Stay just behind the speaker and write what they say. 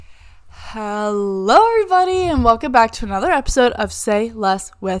Hello everybody and welcome back to another episode of Say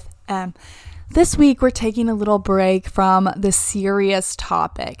Less with M. This week we're taking a little break from the serious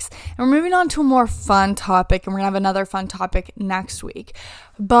topics and we're moving on to a more fun topic, and we're gonna have another fun topic next week.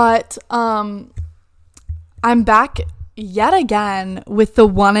 But I'm back yet again with the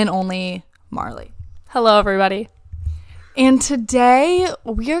one and only Marley. Hello everybody. And today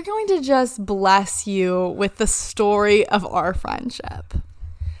we are going to just bless you with the story of our friendship.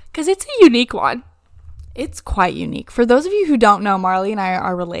 Because it's a unique one. It's quite unique. For those of you who don't know, Marley and I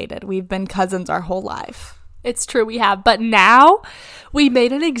are related. We've been cousins our whole life. It's true, we have. But now we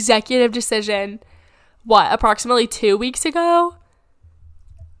made an executive decision, approximately 2 weeks ago?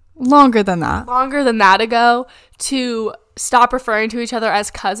 Longer than that. Longer than that ago, to stop referring to each other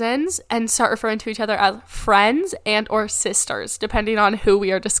as cousins and start referring to each other as friends and or sisters, depending on who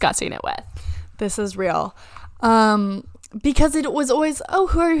we are discussing it with. This is real. Because it was always, oh,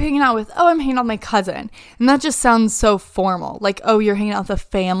 who are you hanging out with? Oh, I'm hanging out with my cousin. And that just sounds so formal. Like, oh, you're hanging out with a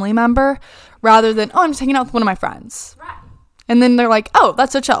family member rather than, oh, I'm just hanging out with one of my friends. Right. And then they're like, oh,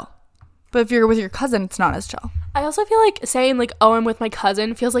 that's so chill. But if you're with your cousin, it's not as chill. I also feel like saying, like, oh, I'm with my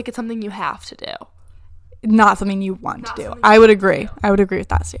cousin feels like it's something you have to do. Not something you want to do. I would agree. I would agree with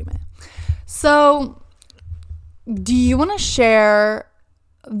that statement. So, do you want to share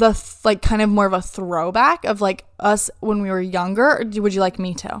the kind of more of a throwback of like us when we were younger, or would you like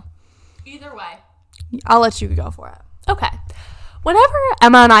me to? Either way, I'll let you go for it. Okay. Whenever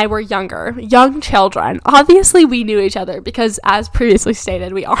Emma and I were younger, young children, obviously we knew each other because, as previously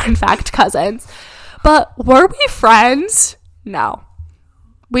stated, we are in fact cousins. But were we friends? No,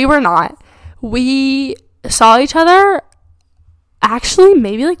 we were not. We saw each other actually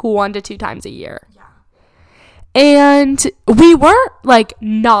maybe like 1 to 2 times a year. And we weren't, like,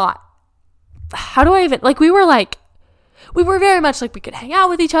 not, how do I even, like, we were very much, like, we could hang out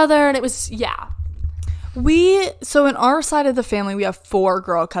with each other, and it was, yeah. So in our side of the family, we have 4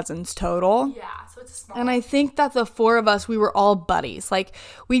 girl cousins total. Yeah, so it's a small. And I think that the 4 of us, we were all buddies. Like,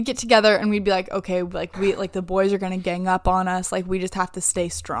 we'd get together, and we'd be like, okay, like, the boys are going to gang up on us. Like, we just have to stay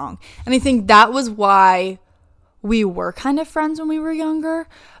strong. And I think that was why we were kind of friends when we were younger.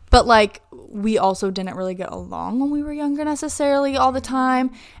 But, like, we also didn't really get along when we were younger necessarily all the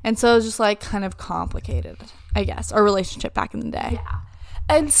time. And so it was just, like, kind of complicated, I guess, our relationship back in the day. Yeah.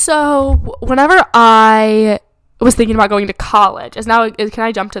 And so whenever I was thinking about going to college, can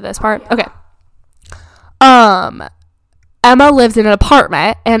I jump to this part? Yeah. Okay. Emma lives in an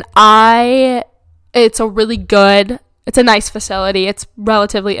apartment, and it's a nice facility. It's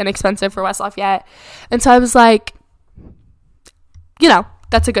relatively inexpensive for West Lafayette. And so I was like,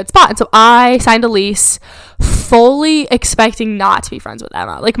 that's a good spot. And so I signed a lease fully expecting not to be friends with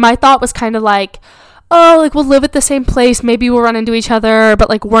Emma. Like, my thought was kind of like, oh, like, we'll live at the same place. Maybe we'll run into each other, but,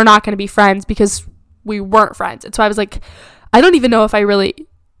 like, we're not going to be friends because we weren't friends. And so I was like, I don't even know if I really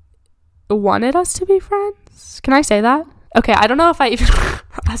wanted us to be friends. Can I say that? Okay, I don't know if I even,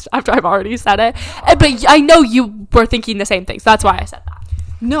 after I've already said it. But I know you were thinking the same thing, so that's why I said that.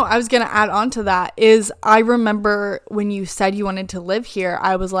 No, I was going to add on to that is I remember when you said you wanted to live here,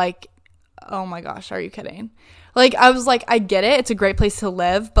 I was like, oh my gosh, are you kidding? Like, I was like, I get it. It's a great place to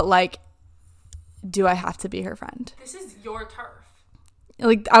live, but like, do I have to be her friend? This is your turf.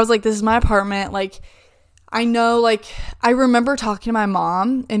 Like, I was like, this is my apartment. Like, I know, like, I remember talking to my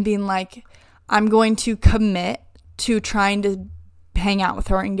mom and being like, I'm going to commit to trying to hang out with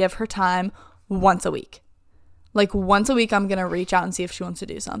her and give her time once a week. Like, once a week, I'm going to reach out and see if she wants to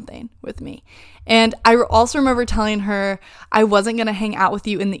do something with me. And I also remember telling her I wasn't going to hang out with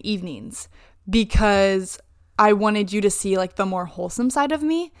you in the evenings because I wanted you to see, like, the more wholesome side of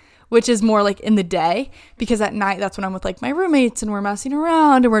me, which is more, like, in the day. Because at night, that's when I'm with, like, my roommates and we're messing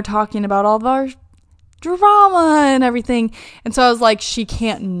around and we're talking about all of our drama and everything. And so I was like, she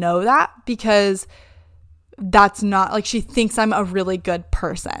can't know that because that's not, like, she thinks I'm a really good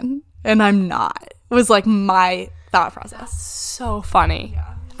person and I'm not. Was like my thought process. That's so funny.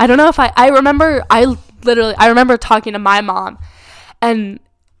 Yeah. I don't know if I remember talking to my mom, and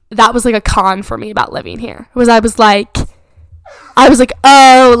that was like a con for me about living here. I was like,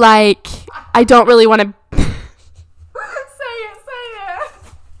 oh, like, I don't really want to say it.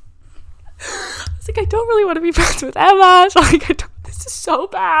 I was like, I don't really want to be friends with Emma. So like, this is so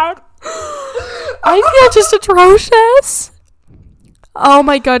bad. I feel just atrocious. Oh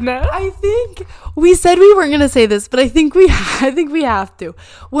my goodness. I think we said we weren't going to say this, but I think we have to.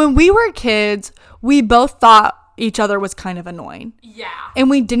 When we were kids, we both thought each other was kind of annoying. Yeah. And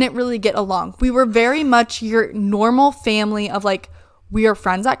we didn't really get along. We were very much your normal family of like, we are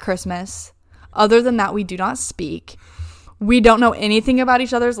friends at Christmas. Other than that, we do not speak. We don't know anything about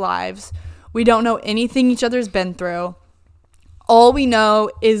each other's lives. We don't know anything each other's been through. All we know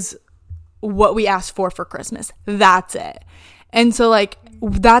is what we asked for Christmas. That's it. And so, like,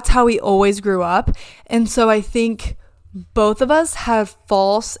 that's how we always grew up. And so I think both of us have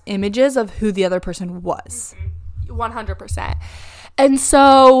false images of who the other person was. 100%. And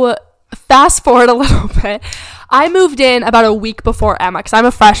so fast forward a little bit. I moved in about a week before Emma because I'm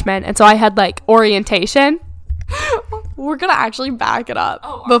a freshman. And so I had, like, orientation. We're going to actually back it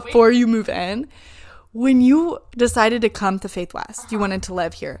up before you move in. When you decided to come to Faith West, you wanted to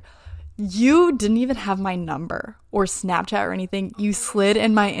live here. You didn't even have my number or Snapchat or anything. You slid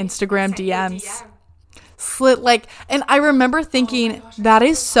in my Instagram DMs. Slid, like, and I remember thinking, that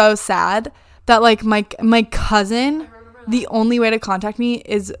is so sad that, like, my cousin, the only way to contact me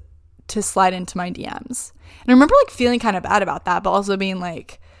is to slide into my DMs. And I remember, like, feeling kind of bad about that, but also being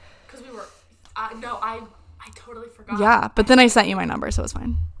like, because we were, I totally forgot. Yeah, but then I sent you my number, so it was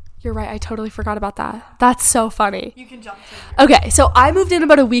fine. You're right. I totally forgot about that. That's so funny. You can jump to it. Okay, so I moved in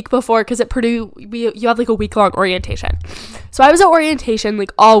about a week before because at Purdue, you have, like, a week-long orientation. So I was at orientation,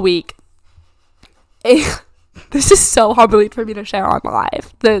 like, all week. This is so humbling for me to share on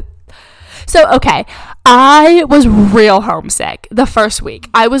live. So, okay, I was real homesick the first week.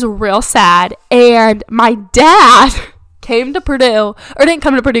 I was real sad, and my dad came to Purdue, or didn't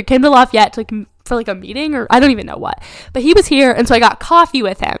come to Purdue, came to Lafayette to, like, for, like, a meeting, or I don't even know what. But he was here, and so I got coffee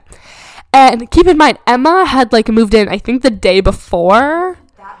with him. And keep in mind, Emma had, like, moved in, I think, the day before,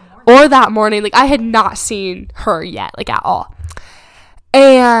 or that morning. Like, I had not seen her yet, like, at all.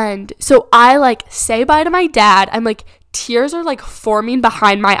 And so I, like, say bye to my dad. I'm, like, tears are, like, forming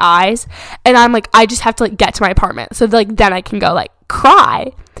behind my eyes. And I'm, like, I just have to, like, get to my apartment. So, like, then I can go, like,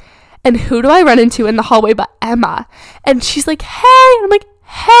 cry. And who do I run into in the hallway but Emma? And she's like, hey. And I'm like,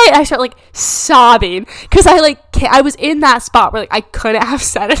 hey. And I start, like, sobbing. Because I was in that spot where, like, I couldn't have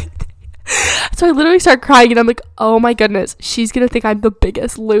said anything. So I literally start crying. And I'm like, oh, my goodness. She's going to think I'm the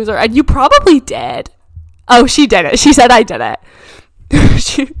biggest loser. And you probably did. Oh, she did it. She said I did it.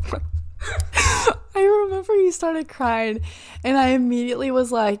 I remember you started crying, and I immediately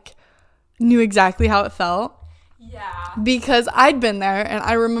was like, knew exactly how it felt. Yeah. Because I'd been there, and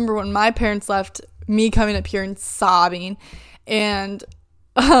I remember when my parents left, me coming up here and sobbing and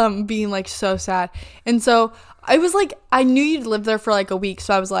being, like, so sad. And so I was like, I knew you'd lived there for, like, a week,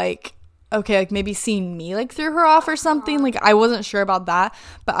 so I was like, okay, like, maybe seeing me, like, threw her off or something. Like, I wasn't sure about that,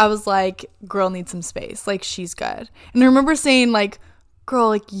 but I was like, girl needs some space. Like, she's good. And I remember saying, like, girl,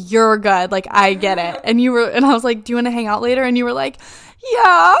 like, you're good. Like, I get it. And I was like, do you want to hang out later? And you were like,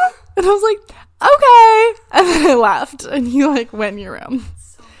 yeah. And I was like, okay. And then I left, and you, like, went in your room.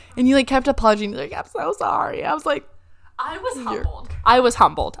 And you, like, kept apologizing. You're like, I'm so sorry. I was like, I was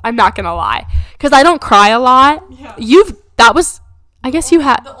humbled. I'm not going to lie. Because I don't cry a lot. Yeah. I guess you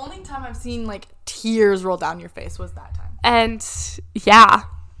had. The only time I've seen, like, tears roll down your face was that time. And, yeah.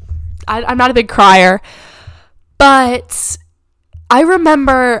 I'm not a big crier. But I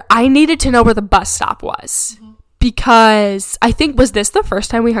remember I needed to know where the bus stop was. Mm-hmm. Because I think, was this the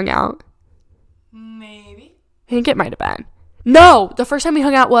first time we hung out? Maybe. I think it might have been. No, the first time we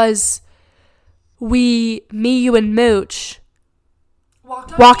hung out was me, you, and Mooch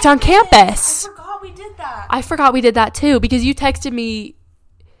walked on campus. I forgot we did that too, because you texted me,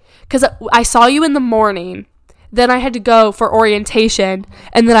 because I saw you in the morning, then I had to go for orientation,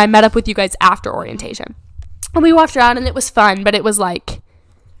 and then I met up with you guys after orientation. And we walked around, and it was fun, but it was like,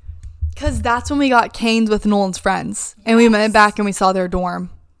 because that's when we got canes with Nolan's friends, and we went back and we saw their dorm.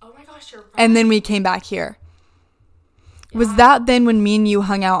 Oh my gosh, you're right. And then we came back here. Yeah. Was that then when me and you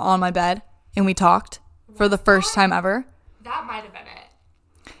hung out on my bed and we talked for the first time ever? That might have been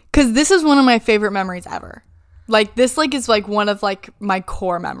it. Because this is one of my favorite memories ever. Like, this, like, is, like, one of, like, my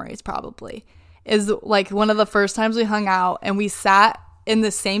core memories, probably. Is, like, one of the first times we hung out, and we sat in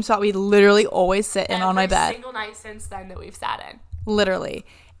the same spot we literally always sit in on my bed. Every single night since then that we've sat in. Literally.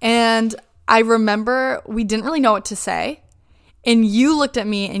 And I remember we didn't really know what to say. And you looked at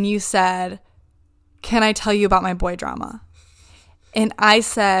me and you said, can I tell you about my boy drama? And I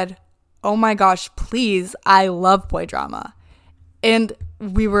said, oh my gosh, please, I love boy drama. And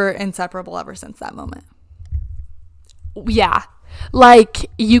we were inseparable ever since that moment. Yeah. Like,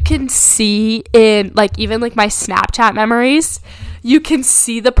 you can see in, like, even, like, my Snapchat memories, you can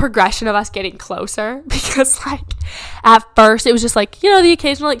see the progression of us getting closer. Because, like, at first it was just, like, you know, the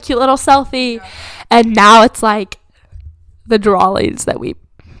occasional, like, cute little selfie. Yeah. And now it's, like, the drawlies that we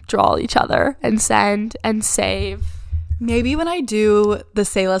draw each other and send and save. Maybe when I do the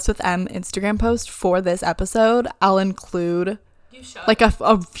Say Less with M Instagram post for this episode, I'll include You should. Like a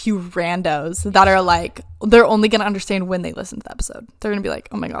few randos that are like, they're only going to understand when they listen to the episode. They're going to be like,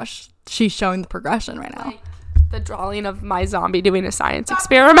 oh my gosh, she's showing the progression right now. Like the drawing of my zombie doing a science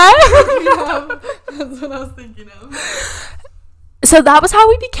experiment. That's what I was thinking of. So that was how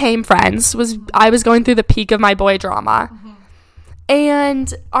we became friends. I was going through the peak of my boy drama.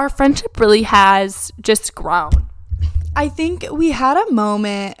 And our friendship really has just grown. I think we had a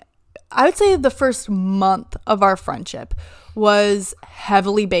moment, I would say the first month of our friendship was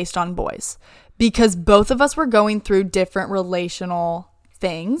heavily based on boys because both of us were going through different relational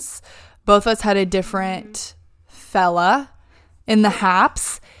things. Both of us had a different fella in the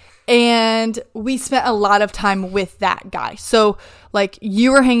haps, and we spent a lot of time with that guy. So like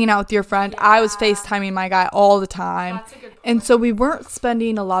you were hanging out with your friend, I was FaceTiming my guy all the time. That's a good point. And so we weren't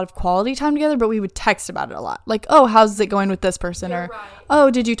spending a lot of quality time together, but we would text about it a lot. Like, oh, how's it going with this person? You're or, right. oh,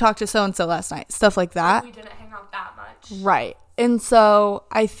 did you talk to so-and-so last night? Stuff like that. We didn't hang out that much. Right. And so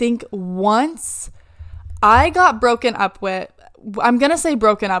I think once I got broken up with, I'm going to say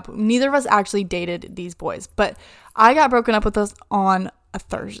broken up. Neither of us actually dated these boys, but I got broken up with us on a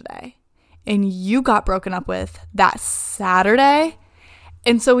Thursday and you got broken up with that Saturday.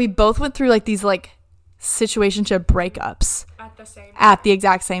 And so we both went through like these like situationship breakups at the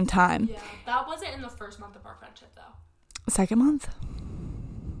exact same time. Yeah, that wasn't in the first month of our friendship though. Second month?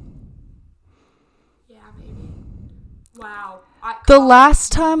 Yeah, maybe. Wow. The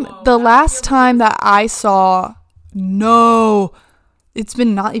last time that I saw, no, it's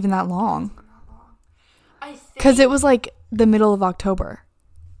been not even that long. Because it was like the middle of October.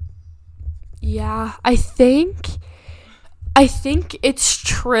 Yeah, I think it's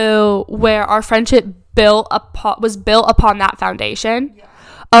true where our friendship was built upon that foundation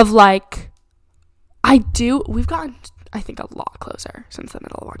of like, we've gotten, I think, a lot closer since the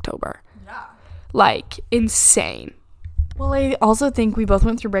middle of October. Yeah. Like, insane. Well, I also think we both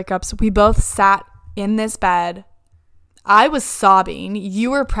went through breakups. We both sat in this bed. I was sobbing.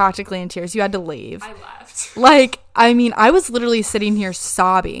 You were practically in tears. You had to leave. I left. Like, I mean, I was literally sitting here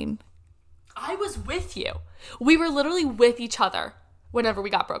sobbing. I was with you. We were literally with each other whenever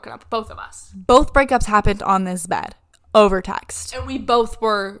we got broken up, both of us. Both breakups happened on this bed over text. And we both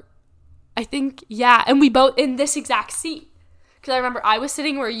were, I think, yeah, and we both in this exact seat. Because I remember I was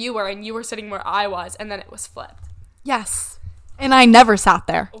sitting where you were and you were sitting where I was, and then it was flipped. Yes. And I never sat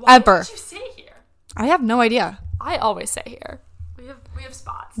there. Why ever. Did you sit here? I have no idea. I always sit here. We have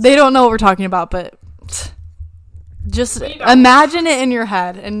spots. They don't know what we're talking about, but just imagine it in your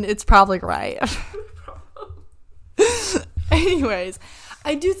head, and it's probably right. Anyways,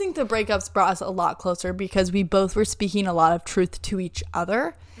 I do think the breakups brought us a lot closer because we both were speaking a lot of truth to each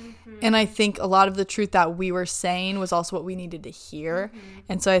other. And I think a lot of the truth that we were saying was also what we needed to hear.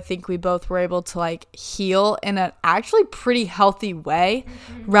 And so I think we both were able to like heal in an actually pretty healthy way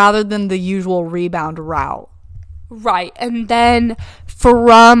rather than the usual rebound route. Right. And then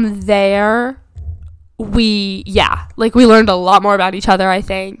from there, we learned a lot more about each other, I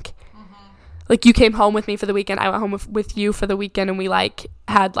think. Like, you came home with me for the weekend. I went home with you for the weekend, and we, like,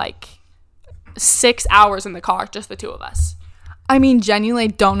 had, like, 6 hours in the car, just the two of us. I mean, genuinely, I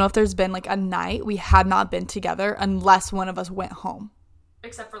don't know if there's been, like, a night we had not been together unless one of us went home.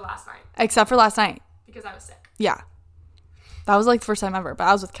 Except for last night. Because I was sick. Yeah. That was, like, the first time ever, but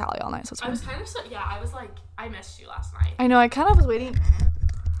I was with Callie all night, so it's fine. I was kind of I was, like, I missed you last night. I know, I kind of was waiting.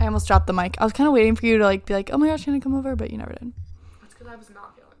 I almost dropped the mic. I was kind of waiting for you to, like, be like, oh my gosh, can I come over? But you never did. That's because I was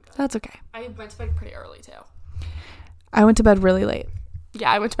not feeling good. That's okay. I went to bed pretty early, too. I went to bed really late. Yeah,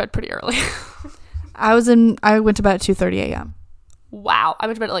 I went to bed pretty early. I went to bed at 2:30 a.m. Wow. I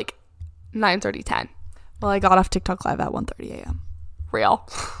went to bed at, like, 9:30, 10. Well, I got off TikTok Live at 1:30 a.m. Real.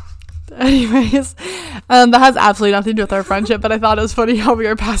 Anyways, that has absolutely nothing to do with our friendship, but I thought it was funny how we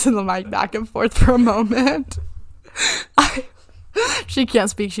were passing the mic back and forth for a moment. She can't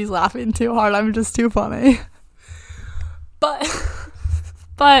speak. She's laughing too hard. I'm just too funny. But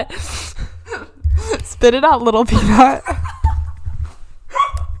spit it out, little peanut.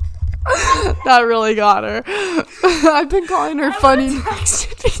 That really got her. I've been calling her funny. Emma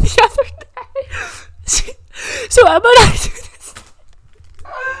texted me the other day. So Emma and I do this.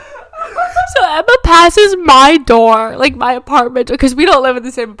 So Emma passes my door, like my apartment, because we don't live in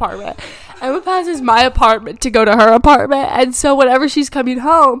the same apartment. Emma passes my apartment to go to her apartment, and so whenever she's coming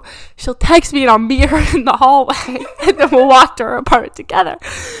home, she'll text me and I'll meet her in the hallway, and then we'll walk to her apartment together.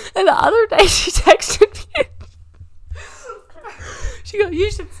 And the other day she texted me. She goes,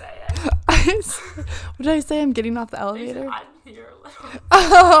 "You should say it." What did I say? I'm getting off the elevator. I'm here, little.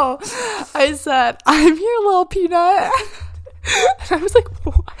 Oh, I said, "I'm here, little peanut." And I was like,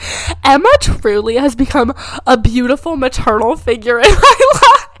 "What?" Emma truly has become a beautiful maternal figure in my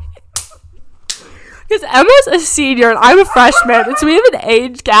life. Because Emma's a senior and I'm a freshman, and so we have an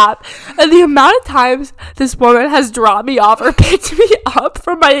age gap. And the amount of times this woman has dropped me off or picked me up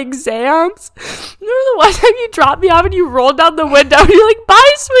from my exams. Remember the one time you dropped me off and you rolled down the window and you're like,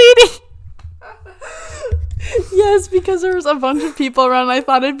 bye, sweetie. Yes, because there was a bunch of people around and I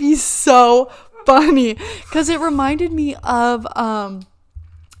thought it'd be so funny. Because it reminded me of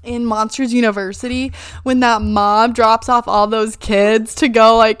in Monsters University when that mom drops off all those kids to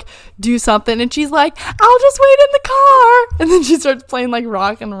go like do something and she's like, I'll just wait in the car, and then she starts playing like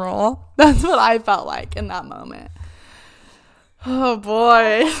rock and roll. That's what I felt like in that moment. Oh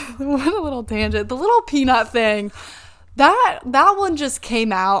boy. What a little tangent. The little peanut thing, that one just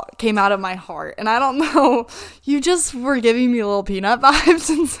came out of my heart, and I don't know, you just were giving me little peanut vibes,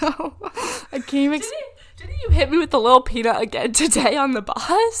 and so I came Didn't you hit me with the little peanut again today on the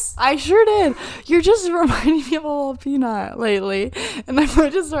bus? I sure did. You're just reminding me of a little peanut lately. And I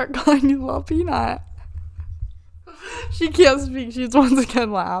might just start calling you little peanut. She can't speak. She's once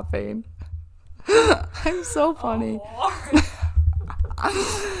again laughing. I'm so funny.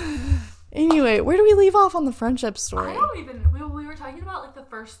 Anyway, where do we leave off on the friendship story? I don't even... We were talking about, like, the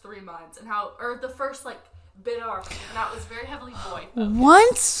first 3 months and how... Or the first, like, bit of our friendship, and that was very heavily boy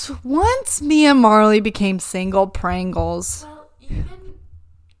focused. Once me and Marley became single Pringles. Well, even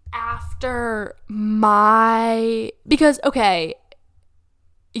after my... Because, okay...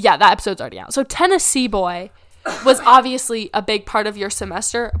 Yeah, that episode's already out. So, Tennessee Boy was obviously a big part of your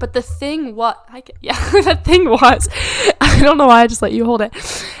semester, but the thing was... the thing was... I don't know why I just let you hold it.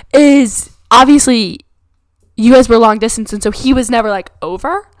 Is, obviously, you guys were long distance, and so he was never, like,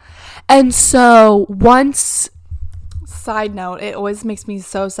 over. And so once... Side note, it always makes me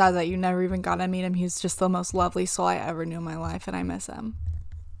so sad that you never even got to meet him. He's just the most lovely soul I ever knew in my life, and I miss him.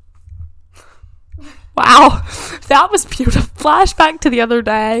 Wow. That was beautiful. Flashback to the other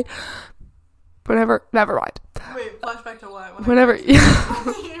day. Never mind. Wait, flashback to what? Whenever...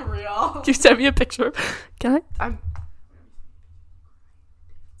 Real. You sent me a picture. Can I?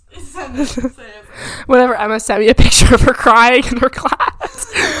 Whenever Emma sent me a picture of her crying in her class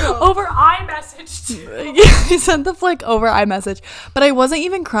over iMessage. I sent the flick over iMessage, but I wasn't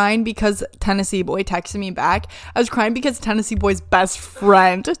even crying because Tennessee Boy texted me back. I was crying because Tennessee Boy's best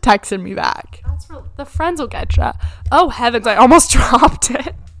friend texted me back. That's real. The friends will get you. Oh heavens! I almost dropped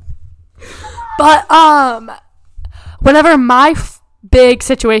it. But whenever my big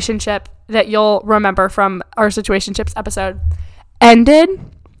situationship that you'll remember from our situationships episode ended.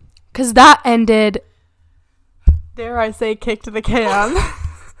 Because that ended... Dare I say kicked the can.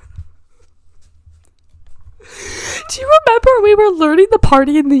 Do you remember we were learning the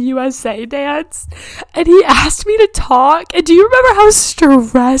Party in the USA dance? And he asked me to talk. And do you remember how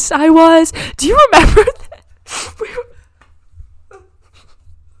stressed I was? Do you remember that?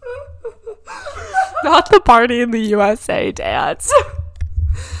 Not the Party in the USA dance.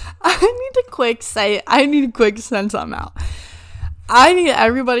 I need to quick send something out. I need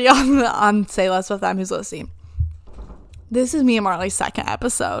everybody on Say Less with Them who's listening. This is me and Marley's second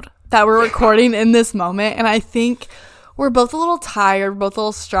episode that we're recording in this moment, and I think we're both a little tired, both a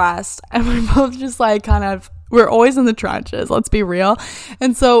little stressed, and we're both just like we're always in the trenches, let's be real.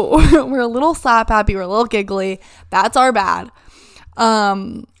 And so we're a little slap happy, we're a little giggly. That's our bad.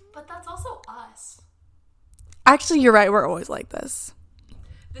 But that's also us. Actually, you're right, we're always like this.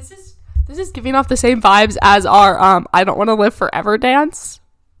 This is giving off the same vibes as our I Don't Want to Live Forever dance.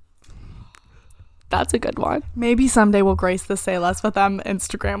 That's a good one. Maybe someday we'll grace the Say Less with Them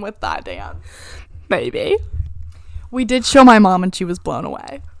Instagram with that dance. Maybe. We did show my mom and she was blown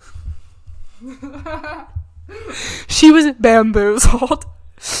away. She was bamboozled.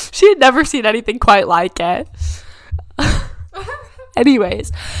 She had never seen anything quite like it.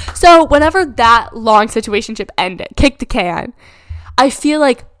 Anyways, so whenever that long situationship ended, kicked the can, I feel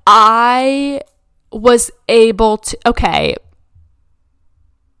like I was able to... Okay.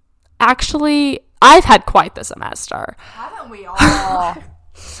 Actually, I've had quite the semester. Haven't we all?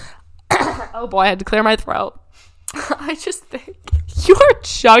 Oh boy, I had to clear my throat. I just think... You are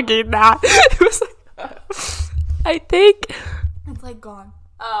chugging that. It was like... I think... It's like gone.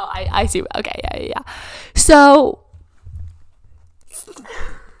 Oh, I see. Okay, yeah. So...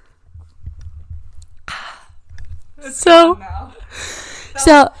 So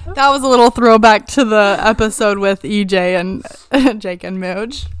that was a little throwback to the episode with EJ and Jake and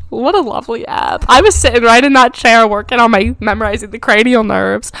Mooch. What a lovely app. I was sitting right in that chair working on memorizing the cranial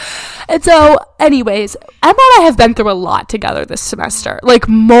nerves. And so, anyways, Emma and I have been through a lot together this semester. Like,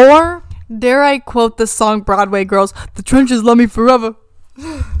 more... Dare I quote the song Broadway Girls, "The trenches love me forever."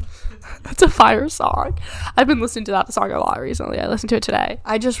 That's a fire song. I've been listening to that song a lot recently. I listened to it today.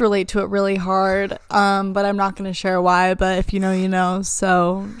 I just relate to it really hard, but I'm not going to share why, but if you know, you know.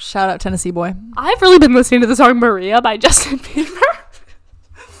 So shout out Tennessee Boy. I've really been listening to the song Maria by Justin Bieber.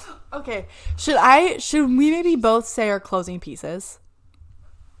 Okay, should we maybe both say our closing pieces?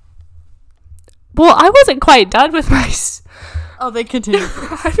 Well, I wasn't quite done with my... Oh, they continue.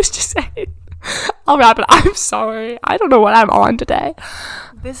 I was just saying. I'll wrap it. I'm sorry. I don't know what I'm on today.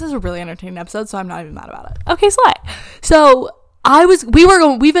 This is a really entertaining episode, so I'm not even mad about it. Okay, slay. So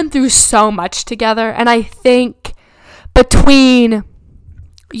we've been through so much together, and I think between,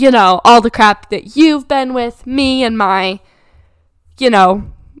 you know, all the crap that you've been with me and my, you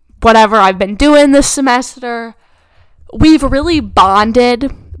know, whatever I've been doing this semester, we've really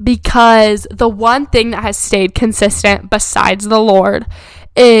bonded, because the one thing that has stayed consistent besides the Lord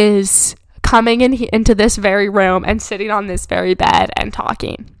is coming into this very room and sitting on this very bed and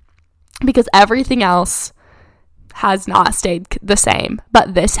talking, because everything else has not stayed the same,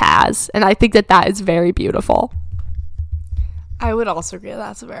 but this has, and I think that is very beautiful. I would also agree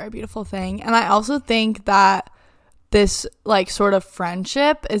that's a very beautiful thing, and I also think that this like sort of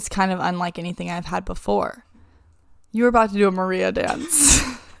friendship is kind of unlike anything I've had before. You were about to do a Maria dance.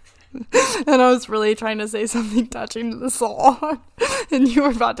 And I was really trying to say something touching to the song, and you were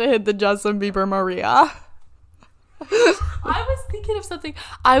about to hit the Justin Bieber Maria. I was thinking of something.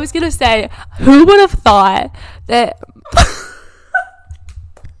 I was gonna say, who would have thought that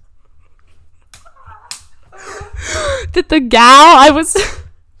that the gal I was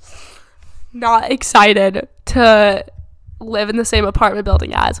not excited to live in the same apartment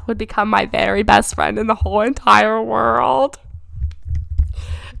building as would become my very best friend in the whole entire world.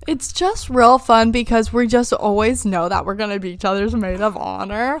 It's just real fun because we just always know that we're going to be each other's maid of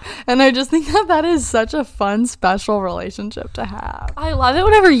honor. And I just think that is such a fun, special relationship to have. I love it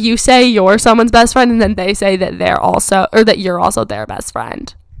whenever you say you're someone's best friend and then they say that they're also, or that you're also their best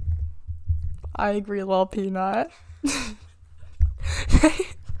friend. I agree, Lil Peanut.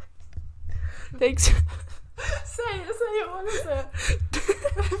 Thanks. Say it. What is it?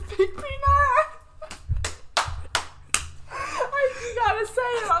 Big Peanut. You gotta say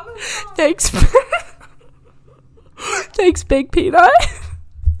it on the phone. Thanks, Big Peanut.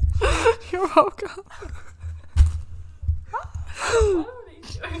 You're welcome.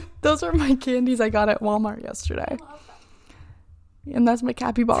 Those are my candies I got at Walmart yesterday. And that's my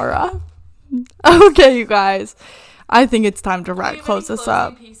capybara. Okay, you guys. I think it's time to close this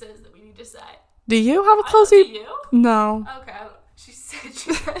up. Pieces that we need to say? Do you have a closing? Do you? No. Okay. She said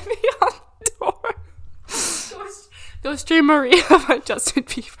she let me on the door. Go stream Maria by Justin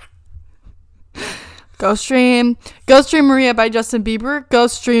Bieber. Go stream Maria by Justin Bieber. Go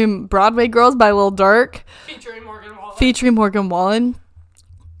stream Broadway Girls by Lil Durk. Featuring Morgan Wallen.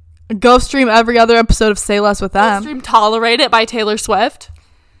 Go stream every other episode of Say Less with Them. Go stream Tolerate It by Taylor Swift.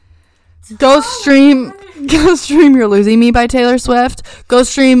 Go stream You're Losing Me by Taylor Swift. Go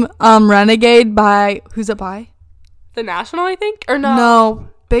stream Renegade by, who's it by? The National, I think? Or no? No.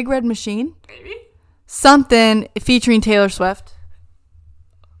 Big Red Machine? Maybe. Something featuring Taylor Swift.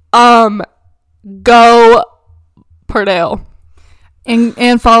 Go Purdue.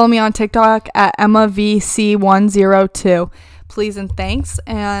 And follow me on TikTok at EmmaVC102. Please and thanks.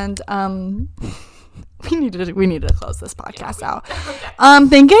 And we need to close this podcast out. Okay.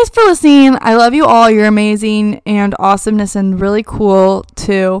 Thank you guys for listening. I love you all. You're amazing and awesomeness and really cool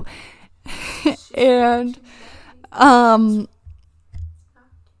too. And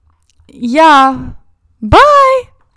yeah. Bye.